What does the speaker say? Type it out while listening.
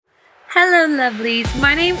Hello, lovelies.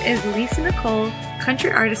 My name is Lisa Nicole,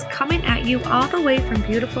 country artist coming at you all the way from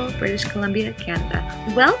beautiful British Columbia,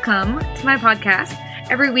 Canada. Welcome to my podcast.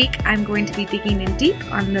 Every week, I'm going to be digging in deep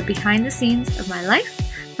on the behind the scenes of my life,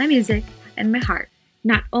 my music, and my heart.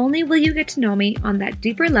 Not only will you get to know me on that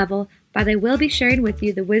deeper level, but I will be sharing with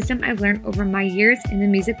you the wisdom I've learned over my years in the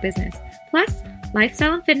music business, plus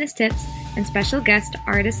lifestyle and fitness tips and special guest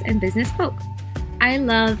artists and business folk. I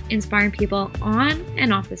love inspiring people on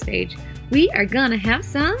and off the stage. We are gonna have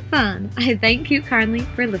some fun. I thank you kindly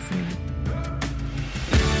for listening.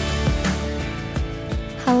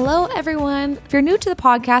 Hello, everyone. If you're new to the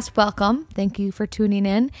podcast, welcome. Thank you for tuning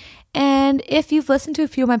in. And if you've listened to a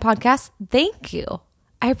few of my podcasts, thank you.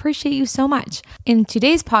 I appreciate you so much. In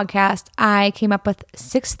today's podcast, I came up with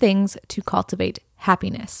 6 things to cultivate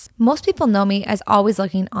happiness. Most people know me as always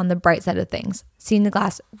looking on the bright side of things, seeing the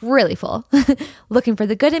glass really full, looking for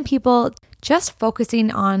the good in people, just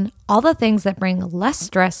focusing on all the things that bring less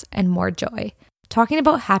stress and more joy. Talking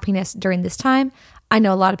about happiness during this time, I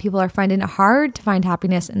know a lot of people are finding it hard to find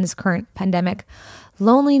happiness in this current pandemic.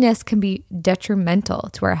 Loneliness can be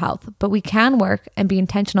detrimental to our health, but we can work and be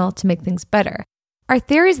intentional to make things better. Our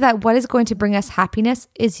theory is that what is going to bring us happiness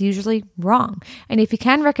is usually wrong. And if you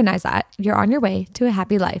can recognize that, you're on your way to a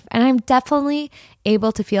happy life. And I'm definitely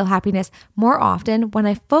able to feel happiness more often when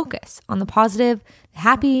I focus on the positive,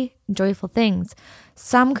 happy, joyful things.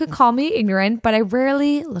 Some could call me ignorant, but I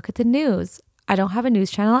rarely look at the news. I don't have a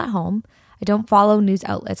news channel at home. I don't follow news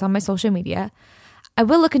outlets on my social media. I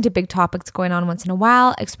will look into big topics going on once in a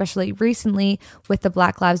while, especially recently with the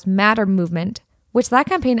Black Lives Matter movement, which that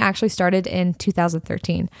campaign actually started in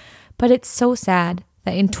 2013. But it's so sad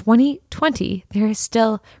that in 2020, there is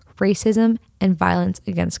still racism and violence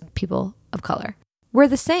against people of color. We're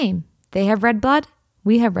the same. They have red blood.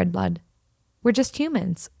 We have red blood. We're just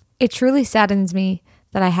humans. It truly saddens me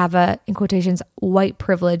that I have a, in quotations, white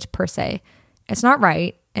privilege per se. It's not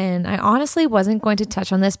right. And I honestly wasn't going to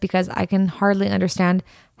touch on this because I can hardly understand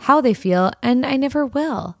how they feel, and I never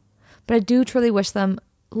will. But I do truly wish them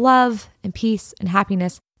love and peace and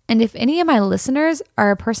happiness. And if any of my listeners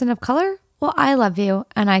are a person of color, well, I love you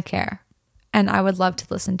and I care. And I would love to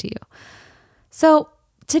listen to you. So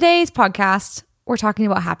today's podcast, we're talking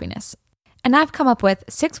about happiness. And I've come up with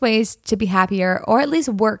 6 ways to be happier, or at least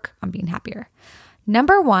work on being happier.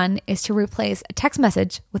 Number 1 is to replace a text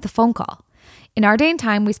message with a phone call. In our day and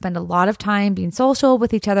time, we spend a lot of time being social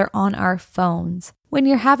with each other on our phones. When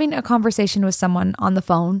you're having a conversation with someone on the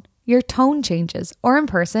phone, your tone changes, or in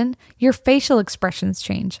person, your facial expressions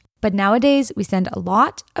change. But nowadays, we send a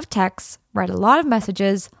lot of texts, write a lot of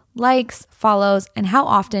messages, likes, follows, and how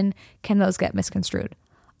often can those get misconstrued?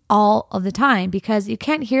 All of the time, because you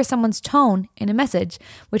can't hear someone's tone in a message,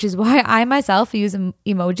 which is why I myself use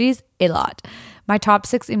emojis a lot. My top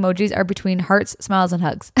 6 emojis are between hearts, smiles, and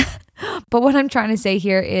hugs. But what I'm trying to say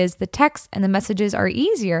here is the text and the messages are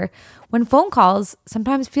easier when phone calls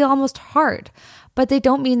sometimes feel almost hard, but they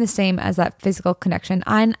don't mean the same as that physical connection.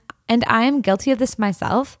 And I am guilty of this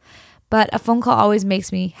myself, but a phone call always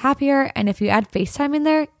makes me happier. And if you add FaceTime in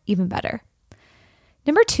there, even better.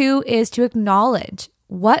 Number 2 is to acknowledge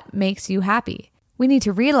what makes you happy. We need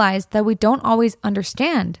to realize that we don't always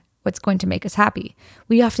understand what's going to make us happy.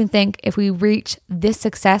 We often think if we reach this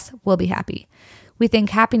success, we'll be happy. We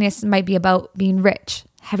think happiness might be about being rich,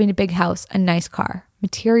 having a big house, a nice car,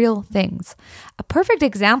 material things. A perfect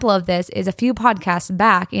example of this is a few podcasts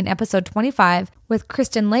back in episode 25 with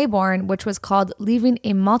Kristen Laybourne, which was called Leaving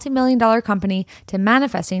a Multi-Million-Dollar Company to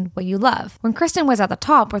Manifesting What You Love. When Kristen was at the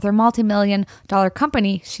top with her multi-million-dollar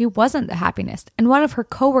company, she wasn't the happiest. And one of her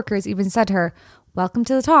coworkers even said to her, "Welcome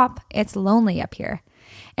to the top. It's lonely up here."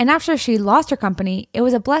 And after she lost her company, it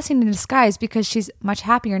was a blessing in disguise because she's much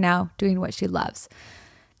happier now doing what she loves.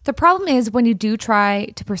 The problem is when you do try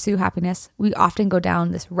to pursue happiness, we often go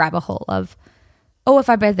down this rabbit hole of, oh, if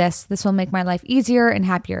I buy this will make my life easier and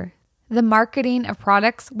happier. The marketing of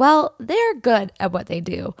products, well, they're good at what they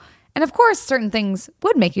do. And of course, certain things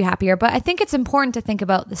would make you happier, but I think it's important to think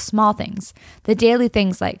about the small things, the daily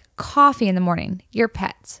things like coffee in the morning, your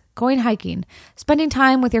pets, going hiking, spending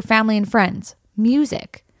time with your family and friends,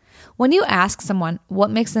 music. When you ask someone what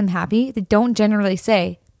makes them happy, they don't generally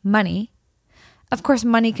say money. Of course,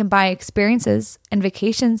 money can buy experiences and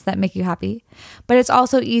vacations that make you happy, but it's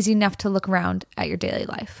also easy enough to look around at your daily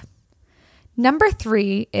life. Number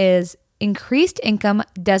 3 is increased income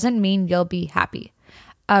doesn't mean you'll be happy.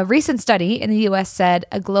 A recent study in the US said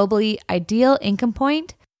a globally ideal income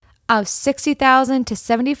point of $60,000 to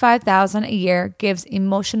 $75,000 a year gives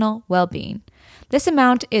emotional well-being. This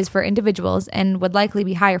amount is for individuals and would likely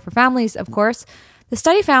be higher for families, of course. The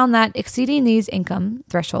study found that exceeding these income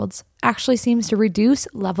thresholds actually seems to reduce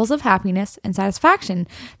levels of happiness and satisfaction.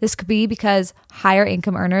 This could be because higher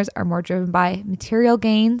income earners are more driven by material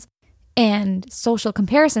gains and social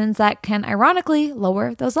comparisons that can ironically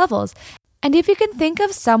lower those levels. And if you can think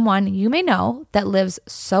of someone you may know that lives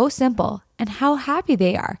so simple and how happy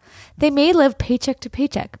they are, they may live paycheck to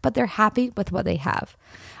paycheck, but they're happy with what they have.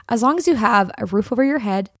 As long as you have a roof over your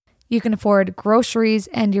head, you can afford groceries,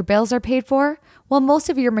 and your bills are paid for, well, most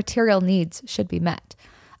of your material needs should be met.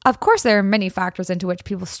 Of course, there are many factors into which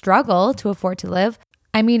people struggle to afford to live.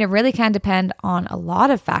 I mean, it really can depend on a lot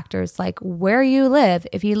of factors, like where you live.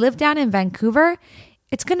 If you live down in Vancouver,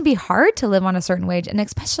 it's going to be hard to live on a certain wage, and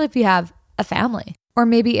especially if you have a family, or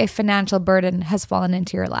maybe a financial burden has fallen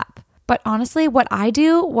into your lap. But honestly, what I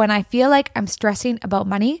do when I feel like I'm stressing about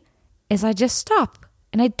money is I just stop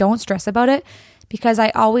and I don't stress about it, because I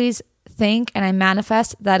always think and I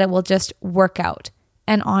manifest that it will just work out.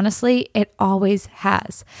 And honestly, it always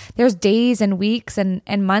has. There's days and weeks and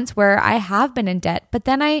months where I have been in debt, but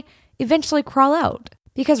then I eventually crawl out,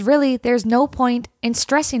 because really there's no point in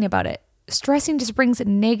stressing about it. Stressing just brings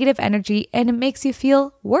negative energy and it makes you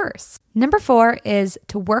feel worse. Number 4 is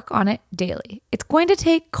to work on it daily. It's going to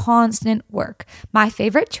take constant work. My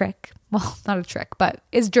favorite trick, well, not a trick, but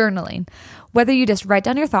is journaling. Whether you just write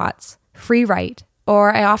down your thoughts, free write,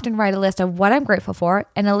 or I often write a list of what I'm grateful for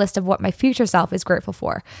and a list of what my future self is grateful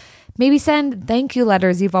for. Maybe send thank you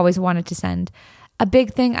letters you've always wanted to send. A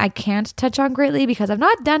big thing I can't touch on greatly because I've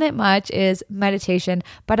not done it much is meditation,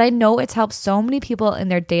 but I know it's helped so many people in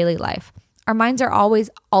their daily life. Our minds are always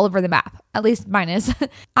all over the map, at least mine is.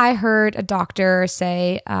 I heard a doctor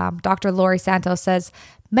say, Dr. Laurie Santos says,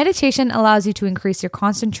 meditation allows you to increase your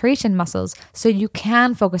concentration muscles so you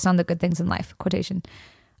can focus on the good things in life, quotation.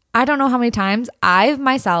 I don't know how many times I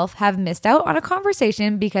myself have missed out on a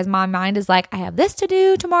conversation because my mind is like, I have this to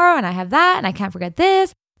do tomorrow and I have that and I can't forget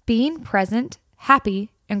this. Being present,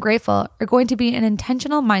 happy, and grateful are going to be an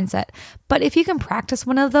intentional mindset. But if you can practice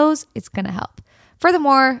one of those, it's going to help.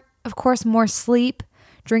 Furthermore, of course, more sleep,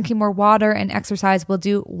 drinking more water, and exercise will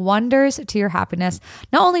do wonders to your happiness.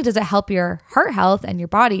 Not only does it help your heart health and your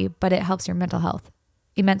body, but it helps your mental health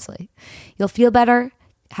immensely. You'll feel better,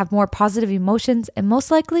 have more positive emotions, and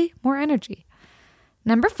most likely more energy.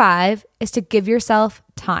 Number 5 is to give yourself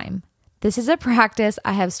time. This is a practice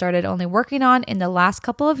I have started only working on in the last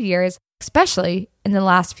couple of years, especially in the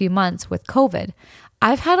last few months with COVID.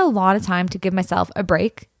 I've had a lot of time to give myself a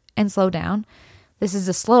break and slow down. This is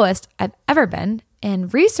the slowest I've ever been,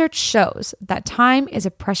 and research shows that time is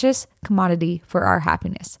a precious commodity for our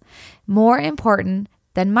happiness, more important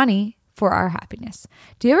than money for our happiness.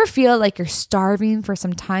 Do you ever feel like you're starving for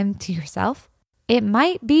some time to yourself? It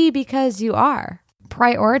might be because you are.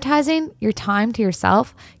 Prioritizing your time to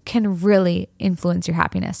yourself can really influence your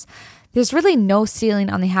happiness. There's really no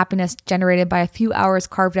ceiling on the happiness generated by a few hours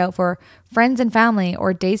carved out for friends and family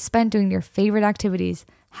or days spent doing your favorite activities.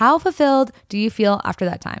 How fulfilled do you feel after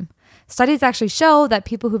that time? Studies actually show that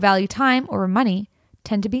people who value time over money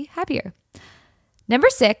tend to be happier. Number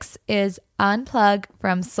 6 is unplug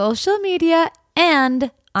from social media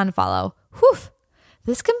and unfollow. Whew,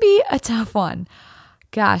 this can be a tough one.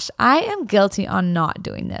 Gosh, I am guilty on not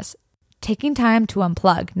doing this. Taking time to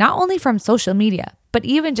unplug, not only from social media, but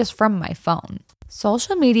even just from my phone.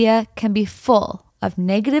 Social media can be full of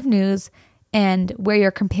negative news and where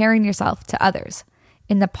you're comparing yourself to others.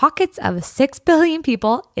 In the pockets of 6 billion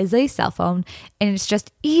people is a cell phone, and it's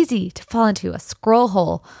just easy to fall into a scroll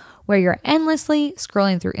hole where you're endlessly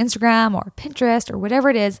scrolling through Instagram or Pinterest or whatever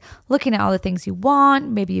it is, looking at all the things you want,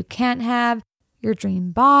 maybe you can't have, your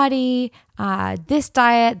dream body, this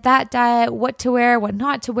diet, that diet, what to wear, what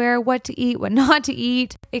not to wear, what to eat, what not to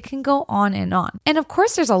eat. It can go on and on. And of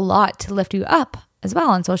course, there's a lot to lift you up as well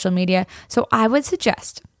on social media. So I would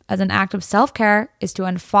suggest, as an act of self-care, is to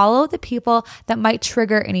unfollow the people that might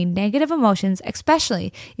trigger any negative emotions,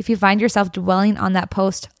 especially if you find yourself dwelling on that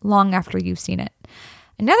post long after you've seen it.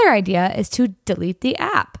 Another idea is to delete the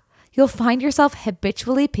app. You'll find yourself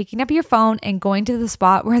habitually picking up your phone and going to the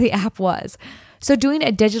spot where the app was. So doing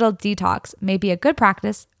a digital detox may be a good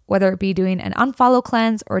practice, whether it be doing an unfollow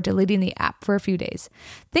cleanse or deleting the app for a few days.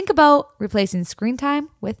 Think about replacing screen time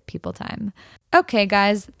with people time. Okay,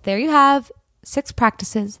 guys, there you have 6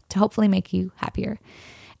 practices to hopefully make you happier.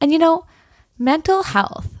 And mental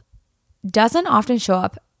health doesn't often show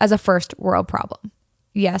up as a first world problem.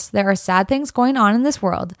 Yes, there are sad things going on in this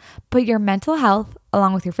world, but your mental health,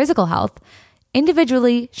 along with your physical health,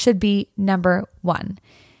 individually should be number 1.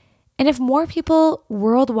 And if more people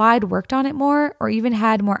worldwide worked on it more, or even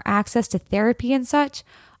had more access to therapy and such,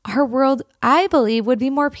 our world, I believe, would be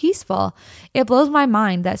more peaceful. It blows my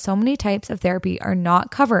mind that so many types of therapy are not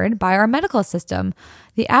covered by our medical system.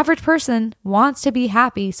 The average person wants to be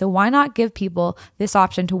happy, so why not give people this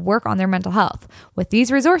option to work on their mental health with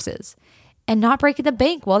these resources and not breaking the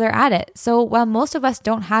bank while they're at it? So while most of us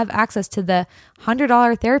don't have access to the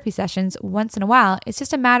 $100 therapy sessions once in a while, it's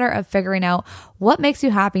just a matter of figuring out what makes you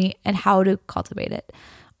happy and how to cultivate it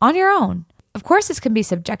on your own. Of course, this can be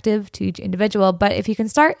subjective to each individual, but if you can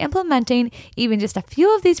start implementing even just a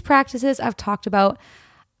few of these practices I've talked about,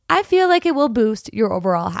 I feel like it will boost your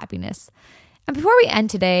overall happiness. And before we end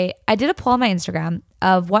today, I did a poll on my Instagram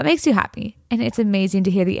of what makes you happy, and it's amazing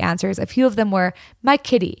to hear the answers. A few of them were my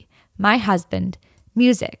kitty, my husband,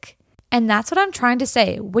 music. And that's what I'm trying to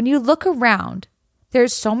say. When you look around,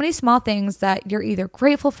 there's so many small things that you're either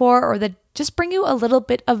grateful for or that just bring you a little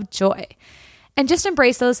bit of joy. And just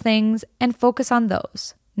embrace those things and focus on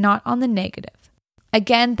those, not on the negative.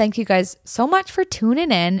 Again, thank you guys so much for tuning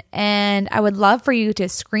in. And I would love for you to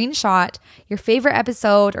screenshot your favorite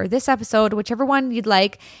episode or this episode, whichever one you'd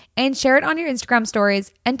like, and share it on your Instagram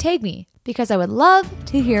stories and tag me because I would love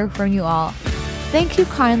to hear from you all. Thank you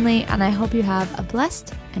kindly, and I hope you have a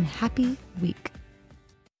blessed and happy week.